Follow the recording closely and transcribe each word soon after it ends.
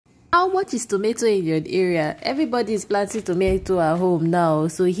How much is tomato in your area? Everybody is planting tomato at home now.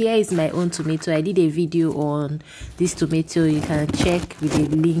 So here is my own tomato. I did a video on this tomato. You can check with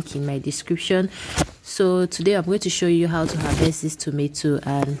the link in my description. So today I'm going to show you how to harvest this tomato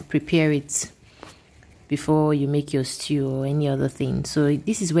and prepare it before you make your stew or any other thing. So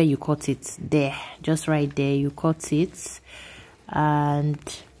this is where you cut it. There, just right there, you cut it. And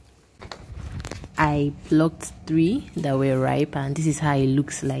I plucked 3 that were ripe, and this is how it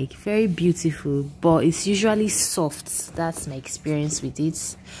looks like. Very beautiful, but it's usually soft. That's my experience with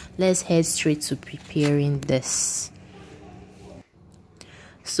it. Let's head straight to preparing this.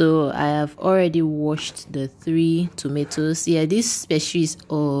 So I have already washed the 3 tomatoes. Yeah, this species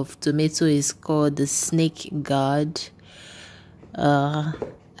of tomato is called the Snake Gourd.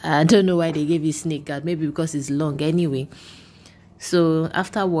 I don't know why they gave it Snake Gourd, maybe because it's long. Anyway, so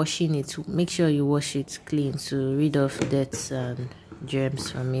after washing it, make sure you wash it clean to rid off dirt and germs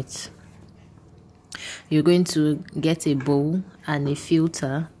from it. You're going to get a bowl and a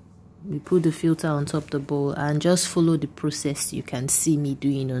filter. You put the filter on top of the bowl and just follow the process you can see me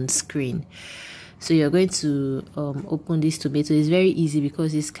doing on screen. So you're going to open this tomato. It's very easy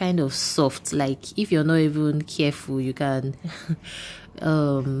because it's kind of soft. Like if you're not even careful, you can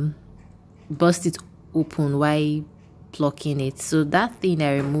bust it open while plucking it. So that thing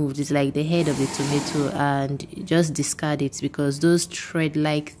I removed is like the head of the tomato, and just discard it because those thread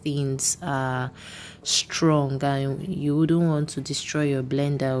like things are strong and you wouldn't want to destroy your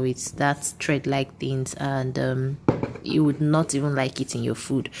blender with that thread like things, and you would not even like it in your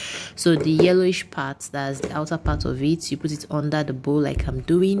food. So the yellowish part, that's the outer part of it, you put it under the bowl like I'm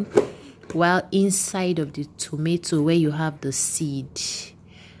doing, while inside of the tomato where you have the seed,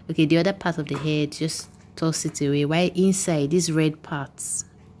 okay, the other part of the head, just toss it away, while inside these red parts,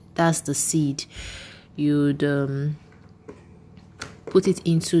 that's the seed, you'd put it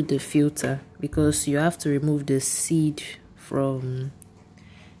into the filter because you have to remove the seed from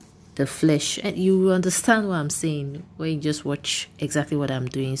the flesh. And you understand what I'm saying when you just watch exactly what I'm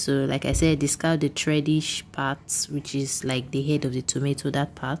doing. So like I said, discard the threadish parts, which is like the head of the tomato,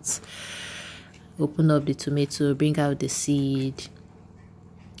 that part. Open up the tomato, bring out the seed,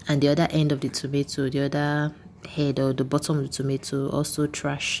 and the other end of the tomato, the other head or the bottom of the tomato, also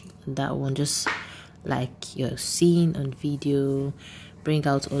trash that one, just like you're seeing on video. Bring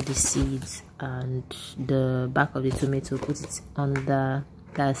out all the seeds and the back of the tomato, put it under,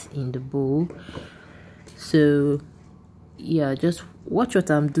 that's in the bowl. So yeah, just watch what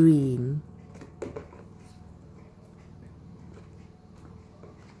I'm doing.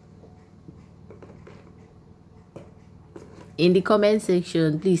 In the comment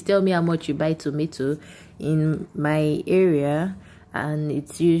section, please tell me how much you buy tomato in my area, and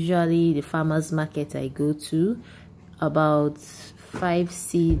it's usually the farmers market I go to. About 5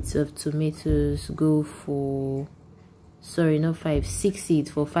 seeds of tomatoes go for, sorry, not 5, 6 seeds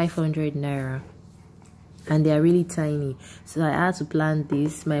for 500 naira, and they are really tiny. So I had to plant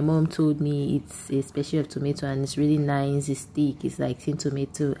this. My mom told me it's a species of tomato and it's really nice, it's thick, it's like tin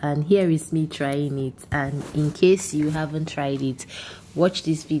tomato, and here is me trying it. And in case you haven't tried it, watch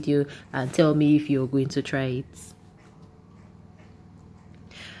this video and tell me if you're going to try it.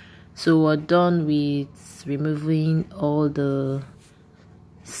 So we're done with removing all the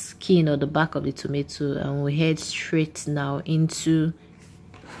skin or the back of the tomato, and we head straight now into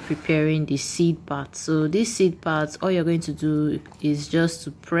preparing the seed part. So this seed part, all you're going to do is just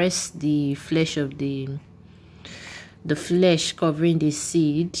to press the flesh of the flesh covering the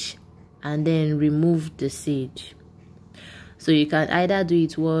seed, and then remove the seed. So you can either do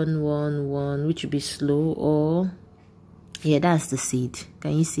it 1 1 1, which will be slow, or yeah, that's the seed.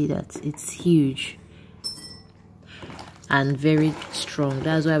 Can you see that? It's huge and very strong.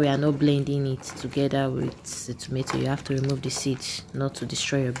 That's why we are not blending it together with the tomato. You have to remove the seeds not to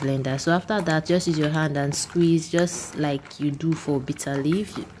destroy your blender. So after that, just use your hand and squeeze, just like you do for bitter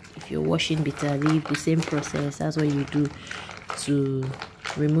leaf. If you're washing bitter leaf, the same process. That's what you do to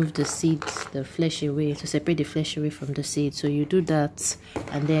remove the seeds, the flesh away, to separate the flesh away from the seed. So you do that,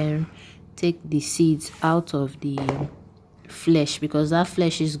 and then take the seeds out of the flesh, because that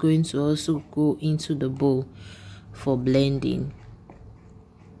flesh is going to also go into the bowl for blending.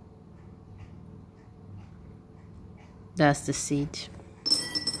 That's the seed.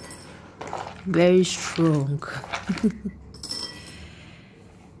 Very strong.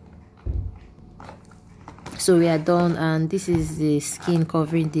 So we are done, and this is the skin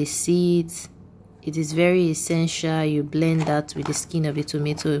covering the seeds. It is very essential you blend that with the skin of the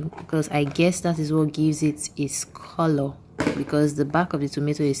tomato, because I guess that is what gives it its color, because the back of the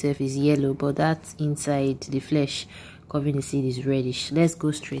tomato itself is yellow, but that inside the flesh covering the seed is reddish. Let's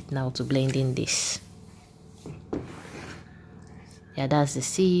go straight now to blending this. Yeah, that's the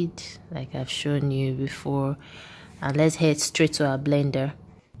seed like I've shown you before, and let's head straight to our blender.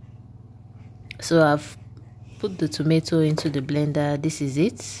 So I've put the tomato into the blender. This is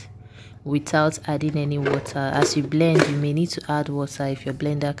it, without adding any water. As you blend, you may need to add water if your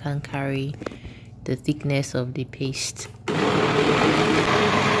blender can't carry the thickness of the paste.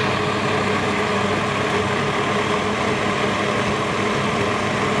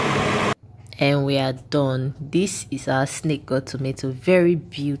 And we are done. This is our Snake Gourd tomato. Very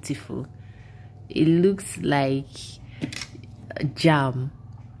beautiful. It looks like jam,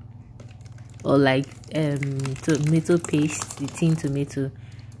 or like tomato paste, the tin tomato.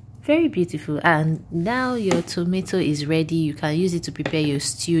 Very beautiful. And now your tomato is ready. You can use it to prepare your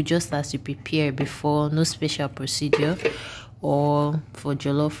stew just as you prepare before. No special procedure, or for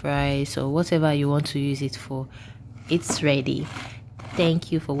jollof rice or whatever you want to use it for. It's ready.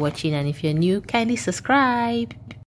 Thank you for watching, and if you're new, kindly subscribe.